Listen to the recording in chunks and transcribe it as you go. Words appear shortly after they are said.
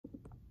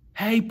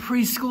Hey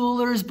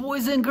preschoolers,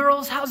 boys and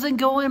girls, how's it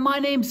going? My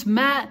name's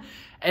Matt,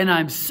 and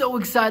I'm so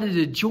excited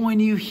to join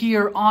you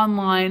here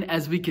online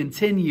as we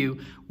continue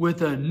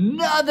with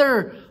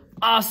another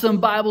awesome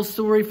Bible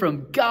story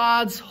from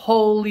God's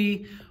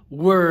holy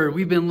word.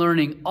 We've been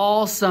learning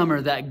all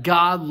summer that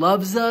God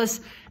loves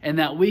us and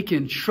that we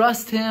can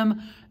trust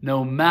Him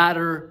no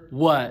matter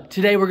what.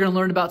 Today we're going to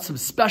learn about some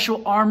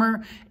special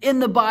armor in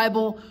the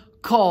Bible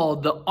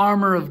called the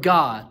armor of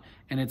God.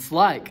 And it's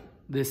like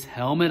this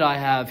helmet I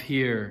have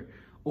here,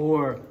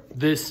 or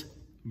this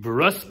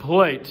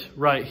breastplate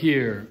right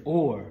here,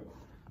 or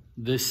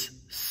this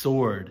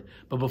sword.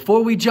 But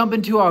before we jump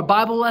into our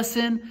Bible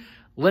lesson,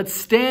 let's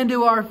stand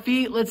to our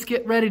feet. Let's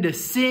get ready to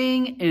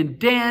sing and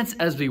dance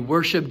as we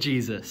worship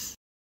Jesus.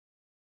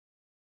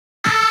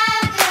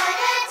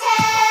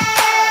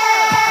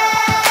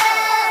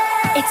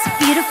 It's a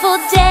beautiful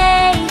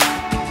day.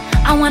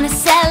 I want to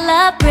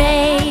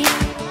celebrate.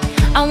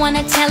 I want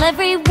to tell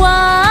everyone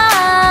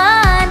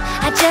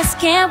I just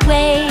can't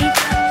wait.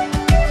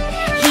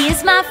 He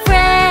is my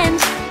friend.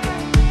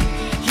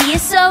 He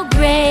is so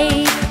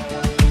great.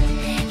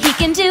 He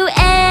can do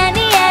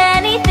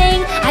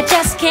anything. I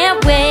just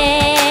can't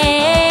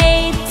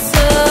wait. So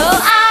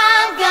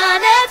I'm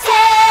gonna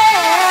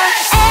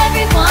tell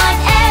everyone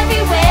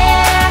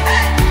everywhere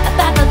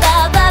about the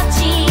love of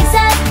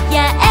Jesus.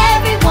 Yeah,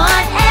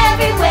 everyone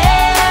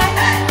everywhere.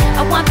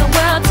 I want the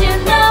world to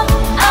know.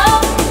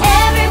 Oh,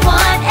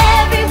 everyone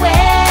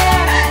everywhere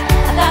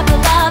about the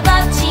love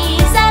of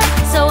Jesus.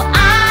 So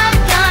I'm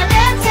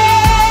gonna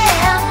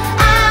tell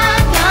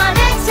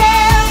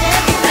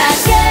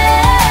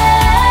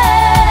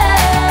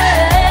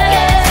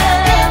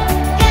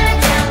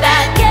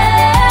that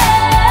girl.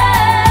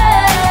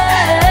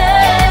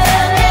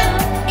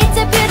 It's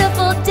a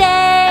beautiful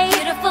day.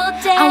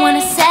 I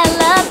wanna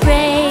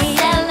celebrate.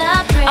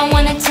 I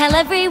wanna tell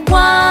everyone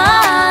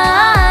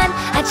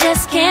I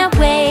just can't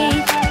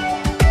wait.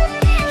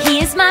 He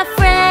is my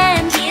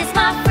friend.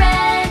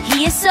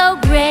 He is so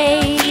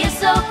great.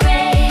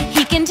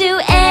 He can do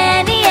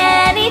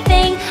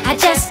anything. I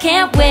just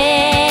can't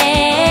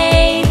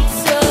wait.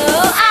 So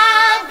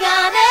I'm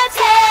gonna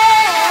tell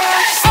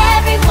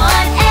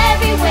everyone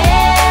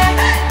everywhere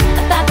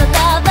about the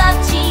love of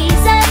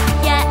Jesus.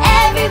 Yeah,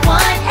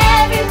 everyone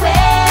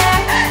everywhere.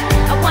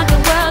 I want the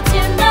world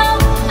to know.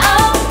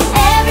 Oh,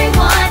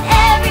 everyone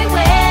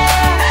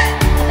everywhere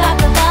about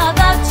the love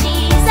of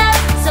Jesus.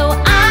 So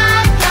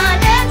I'm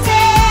gonna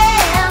tell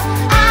that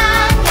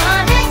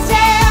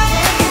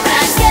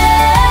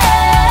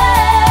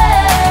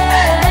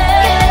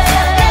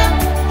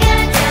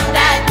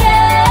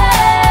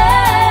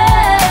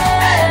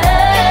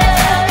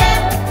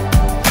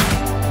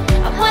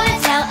I wanna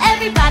tell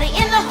everybody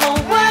in the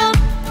whole world,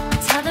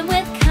 tell them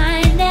with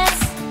kindness.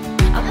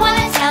 I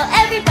wanna tell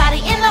everybody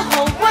in the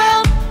whole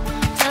world,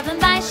 tell them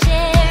by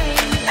sharing.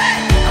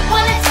 I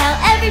wanna tell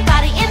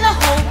everybody in the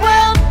whole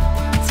world,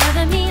 tell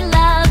them He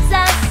loves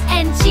us,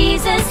 and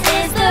Jesus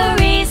is the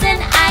reason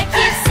I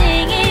keep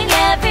singing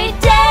every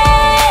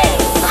day.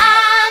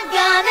 I'm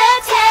gonna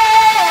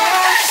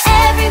tell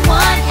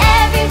everyone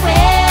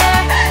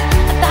everywhere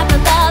about the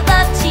love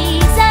of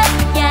Jesus.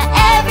 Yeah,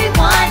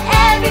 everyone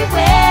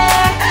everywhere.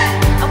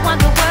 I want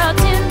the world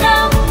to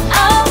know.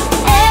 Oh,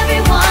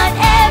 everyone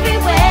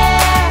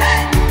everywhere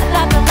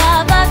about the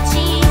love of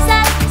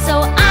Jesus. So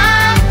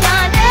I'm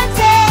gonna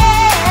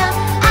tell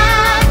that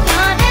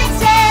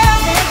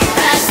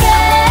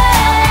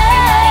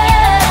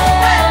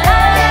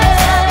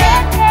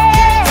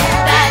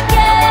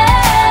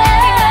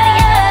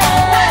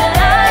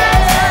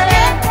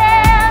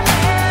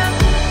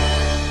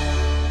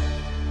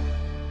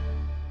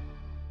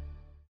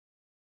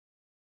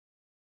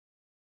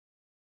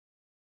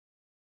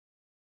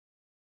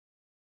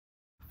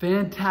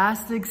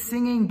Fantastic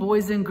singing,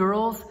 boys and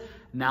girls.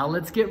 Now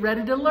let's get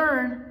ready to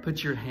learn.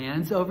 Put your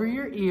hands over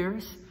your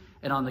ears,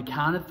 and on the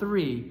count of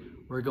 3,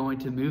 we're going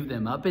to move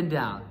them up and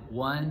down.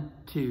 1,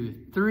 2,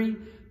 3.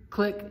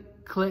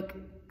 Click, click,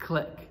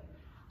 click.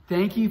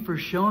 Thank you for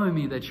showing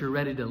me that you're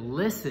ready to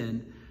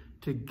listen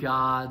to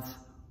God's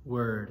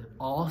word.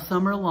 All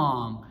summer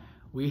long,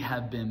 we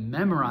have been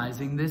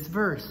memorizing this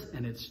verse,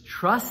 and it's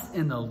trust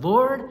in the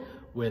Lord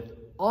with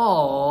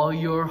all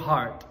your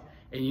heart.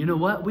 And you know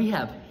what? We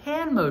have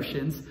hand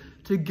motions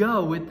to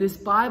go with this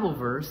Bible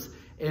verse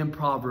in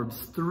Proverbs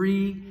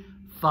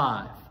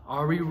 3:5.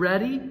 Are we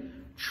ready?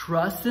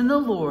 Trust in the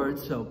Lord,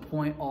 so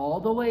point all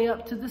the way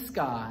up to the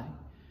sky.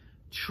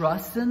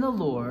 Trust in the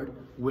Lord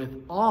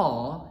with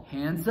all,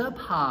 hands up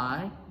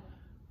high,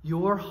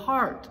 your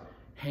heart,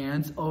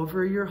 hands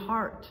over your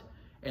heart.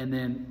 And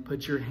then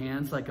put your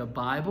hands like a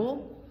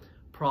Bible,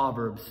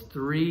 Proverbs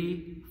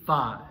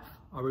 3:5.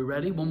 Are we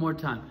ready? One more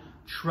time.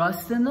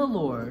 Trust in the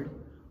Lord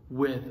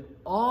with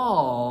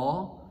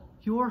all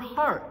your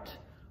heart.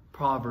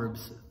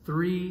 Proverbs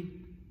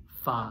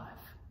 3:5.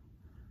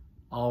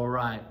 All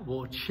right,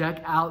 well,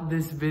 check out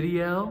this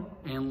video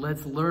and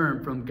let's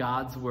learn from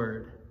God's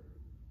word.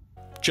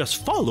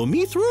 Just follow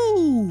me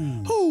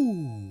through.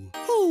 Hoo,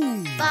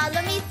 hoo.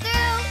 Follow me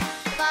through,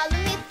 who?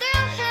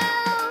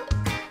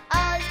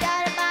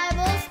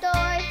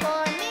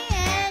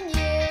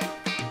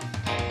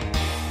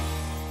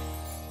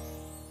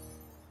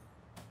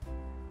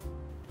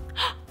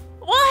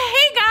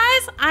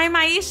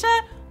 I'm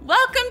Aisha.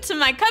 Welcome to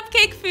my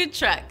cupcake food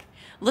truck.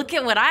 Look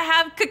at what I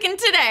have cooking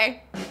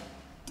today.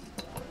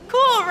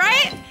 Cool,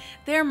 right?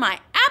 They're my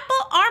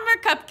apple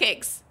armor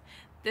cupcakes.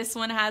 This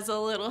one has a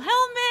little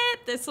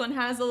helmet. This one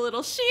has a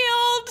little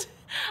shield.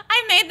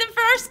 I made them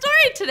for our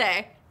story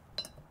today.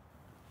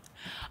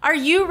 Are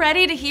you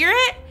ready to hear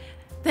it?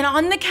 Then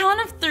on the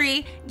count of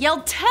 3,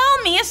 yell,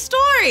 "Tell me a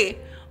story."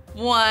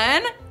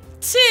 1,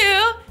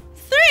 2,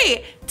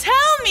 3.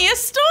 Tell me a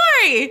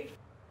story.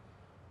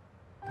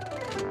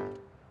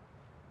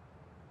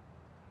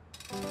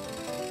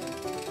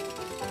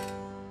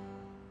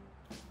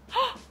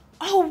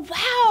 Oh,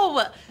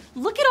 wow!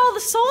 Look at all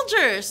the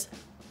soldiers.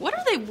 What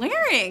are they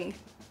wearing?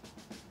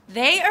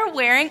 They are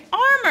wearing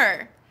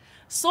armor.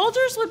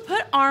 Soldiers would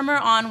put armor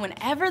on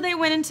whenever they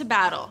went into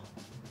battle.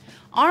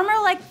 Armor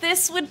like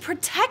this would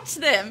protect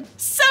them.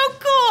 So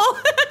cool!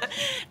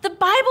 The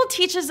Bible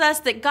teaches us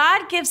that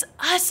God gives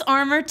us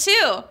armor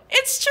too.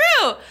 It's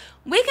true.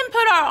 We can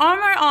put our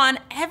armor on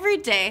every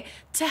day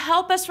to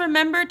help us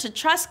remember to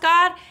trust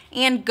God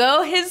and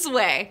go His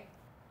way.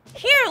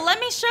 Here,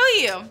 let me show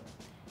you.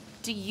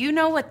 Do you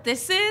know what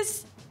this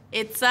is?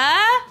 It's a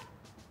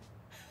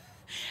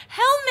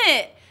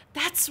helmet.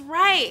 That's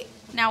right.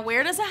 Now,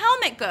 where does a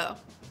helmet go?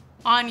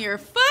 On your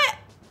foot?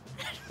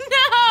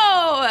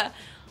 No.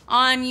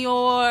 On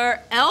your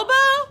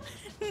elbow?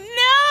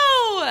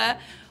 No.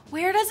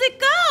 Where does it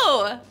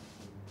go?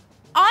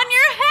 On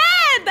your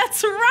head.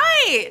 That's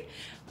right.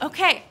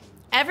 Okay,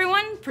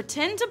 everyone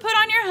pretend to put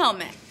on your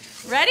helmet.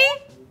 Ready?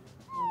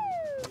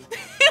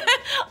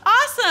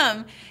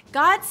 Awesome.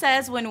 God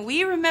says when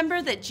we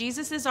remember that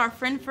Jesus is our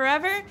friend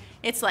forever,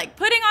 it's like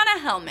putting on a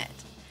helmet.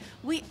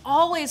 We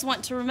always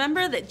want to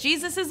remember that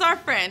Jesus is our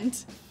friend.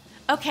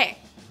 Okay,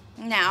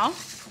 now,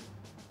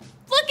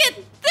 look at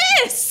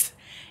this!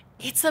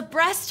 It's a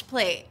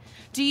breastplate.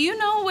 Do you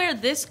know where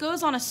this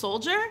goes on a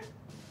soldier?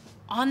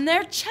 On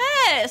their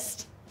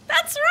chest.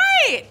 That's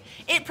right!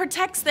 It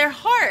protects their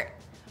heart.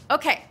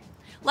 Okay,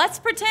 let's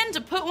pretend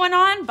to put one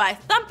on by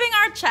thumping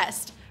our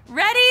chest.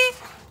 Ready?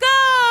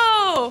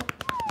 Go!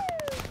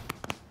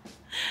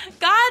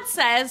 God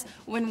says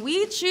when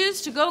we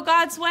choose to go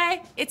God's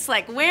way, it's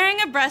like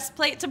wearing a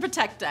breastplate to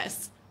protect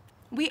us.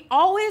 We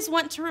always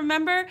want to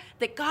remember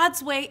that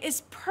God's way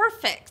is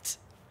perfect.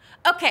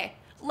 Okay,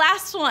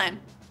 last one.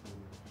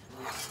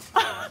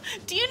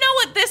 Do you know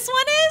what this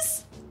one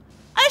is?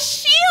 A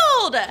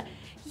shield!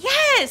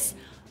 Yes!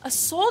 A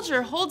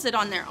soldier holds it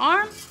on their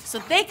arm so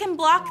they can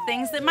block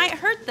things that might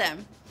hurt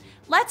them.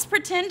 Let's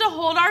pretend to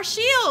hold our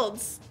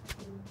shields.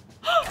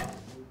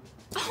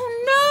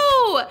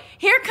 Oh no!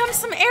 Here come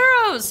some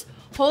arrows.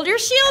 Hold your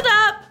shield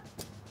up.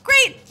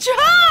 Great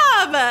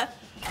job!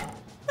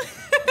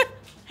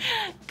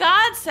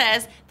 God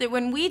says that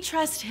when we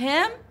trust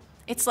Him,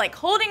 it's like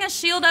holding a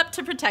shield up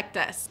to protect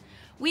us.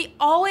 We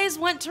always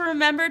want to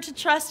remember to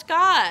trust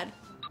God.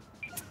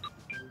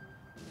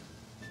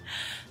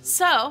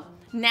 So,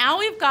 now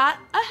we've got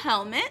a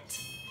helmet,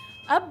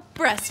 a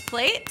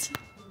breastplate,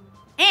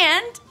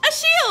 and a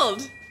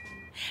shield.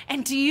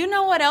 And do you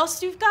know what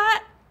else you've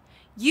got?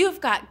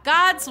 You've got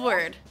God's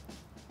Word,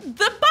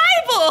 the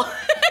Bible.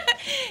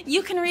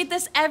 You can read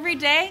this every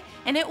day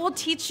and it will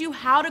teach you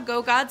how to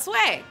go God's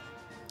way.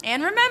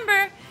 And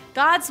remember,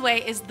 God's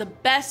way is the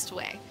best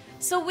way,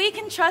 so we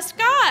can trust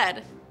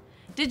God.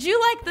 Did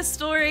you like the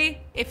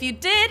story? If you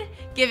did,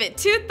 give it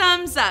 2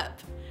 thumbs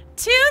up.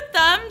 2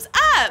 thumbs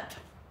up.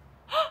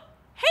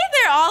 Hey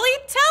there, Ollie,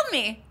 tell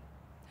me,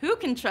 who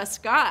can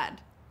trust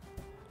God?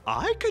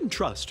 I can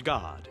trust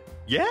God.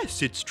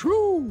 Yes, it's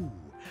true.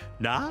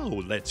 Now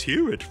let's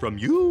hear it from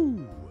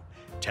you.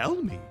 Tell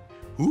me,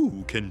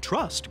 who can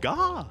trust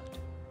God?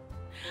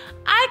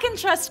 I can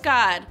trust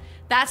God.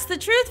 That's the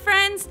truth,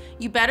 friends.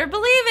 You better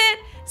believe it.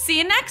 See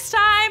you next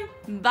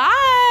time.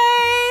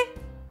 Bye.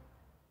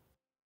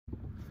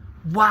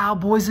 Wow,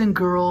 boys and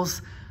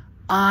girls,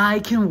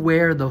 I can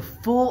wear the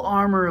full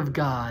armor of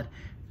God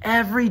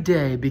every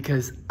day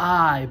because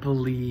I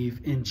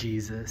believe in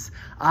Jesus.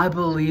 I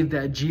believe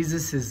that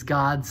Jesus is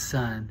God's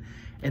Son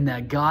and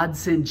that God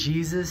sent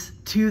Jesus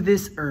to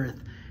this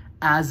earth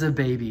as a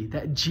baby,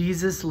 that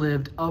Jesus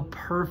lived a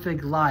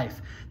perfect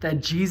life,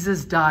 that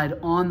Jesus died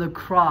on the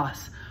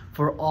cross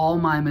for all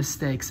my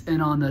mistakes.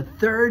 And on the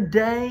 3rd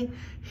day,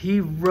 He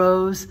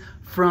rose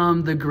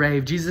from the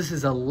grave. Jesus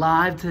is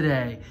alive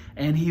today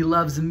and He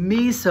loves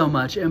me so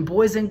much. And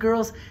boys and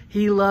girls,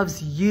 He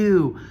loves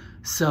you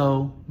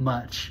so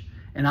much.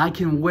 And I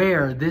can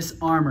wear this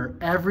armor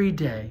every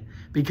day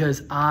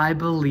because I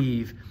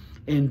believe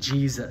in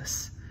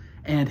Jesus.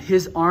 And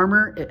His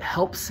armor, it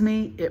helps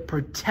me, it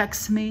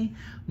protects me,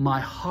 my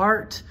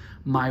heart,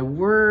 my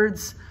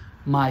words,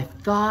 my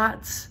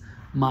thoughts,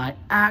 my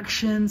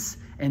actions.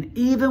 And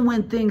even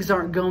when things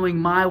aren't going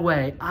my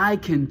way, I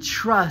can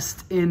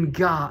trust in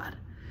God.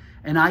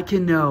 And I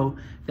can know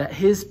that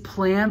His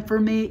plan for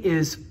me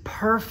is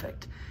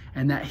perfect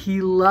and that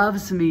He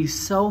loves me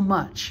so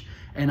much,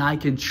 and I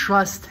can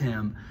trust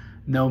Him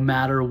no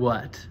matter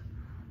what.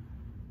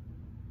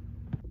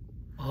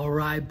 All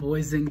right,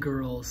 boys and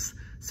girls,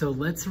 so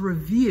let's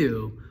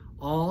review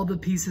all the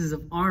pieces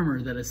of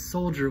armor that a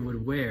soldier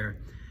would wear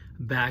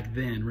back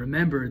then.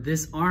 Remember,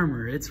 this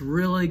armor, it's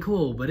really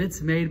cool, but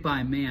it's made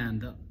by man.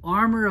 The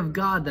armor of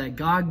God that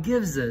God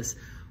gives us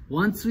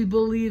once we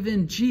believe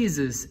in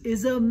Jesus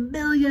is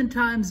 1,000,000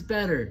 times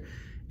better.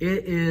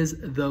 It is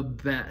the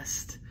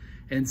best.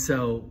 And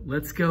so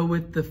let's go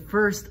with the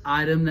first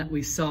item that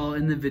we saw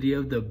in the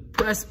video, the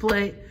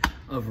breastplate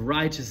of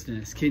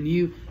righteousness. Can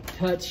you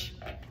touch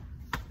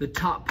the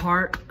top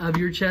part of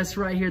your chest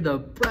right here? The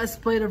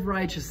breastplate of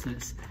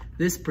righteousness.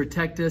 This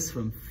protects us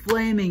from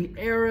flaming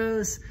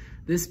arrows.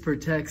 This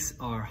protects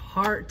our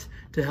heart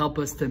to help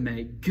us to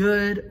make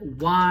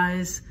good,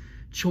 wise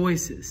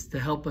choices, to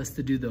help us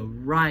to do the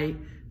right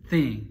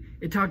thing.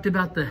 It talked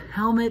about the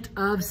helmet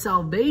of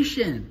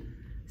salvation.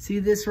 See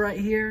this right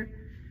here?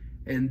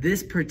 And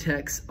this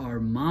protects our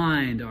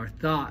mind, our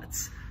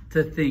thoughts,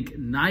 to think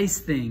nice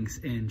things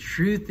and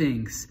true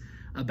things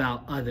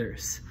about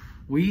others.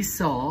 We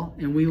saw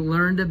and we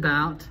learned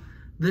about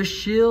the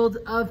shield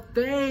of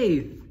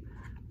faith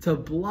to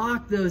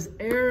block those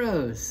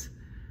arrows,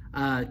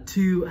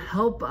 to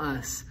help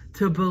us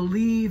to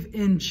believe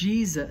in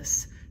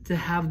Jesus, to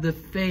have the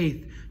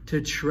faith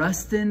to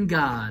trust in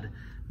God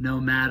no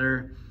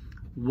matter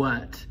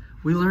what.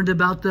 We learned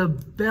about the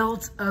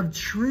belt of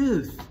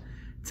truth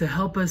to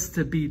help us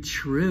to be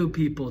true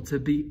people, to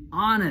be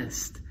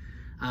honest,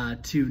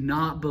 to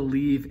not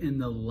believe in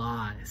the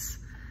lies.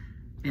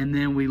 And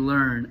then we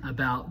learn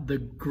about the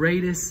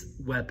greatest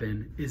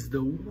weapon is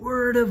the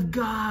Word of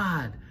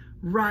God.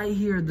 Right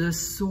here, the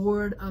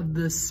sword of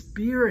the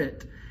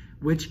Spirit,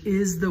 which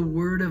is the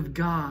Word of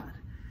God.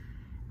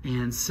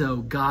 And so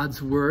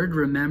God's Word,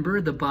 remember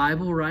the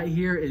Bible right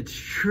here, it's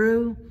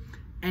true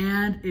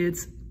and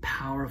it's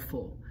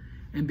powerful.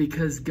 And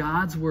because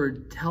God's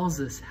Word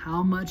tells us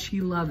how much He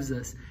loves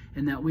us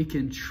and that we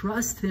can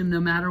trust Him no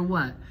matter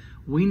what,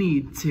 we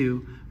need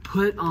to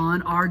put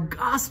on our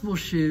gospel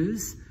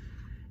shoes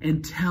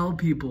and tell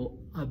people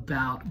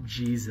about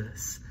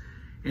Jesus.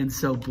 And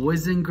so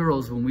boys and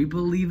girls, when we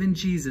believe in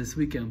Jesus,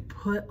 we can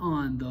put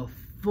on the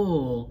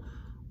full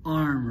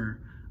armor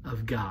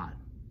of God.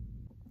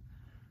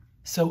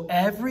 So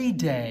every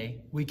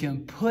day we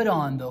can put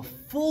on the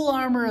full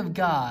armor of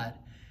God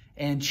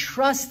and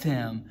trust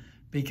Him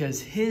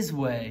because His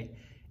way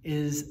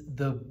is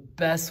the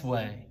best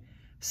way.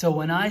 So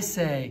when I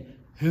say,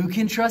 who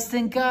can trust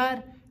in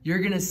God? You're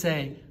going to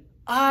say,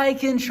 I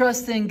can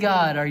trust in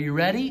God. Are you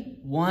ready?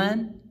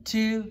 1,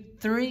 2,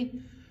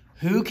 3.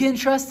 Who can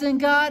trust in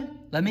God?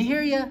 Let me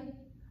hear you.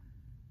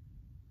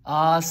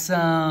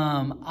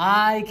 Awesome.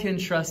 I can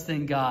trust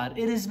in God.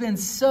 It has been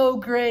so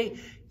great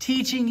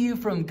teaching you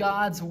from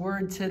God's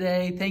Word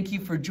today. Thank you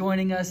for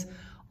joining us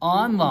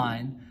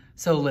online.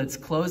 So let's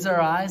close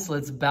our eyes.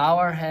 Let's bow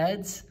our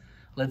heads.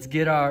 Let's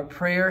get our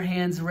prayer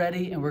hands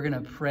ready, and we're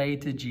going to pray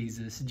to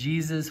Jesus.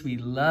 Jesus, we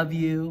love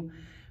you.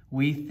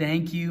 We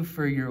thank you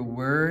for your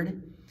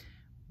Word.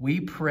 We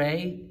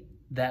pray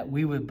that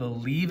we would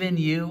believe in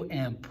you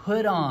and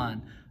put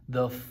on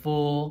the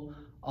full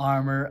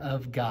armor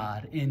of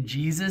God. In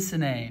Jesus'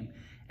 name.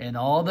 And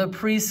all the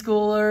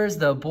preschoolers,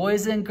 the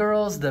boys and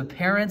girls, the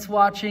parents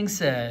watching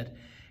said,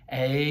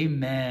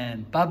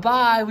 amen.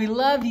 Bye-bye. We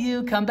love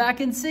you. Come back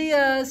and see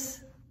us.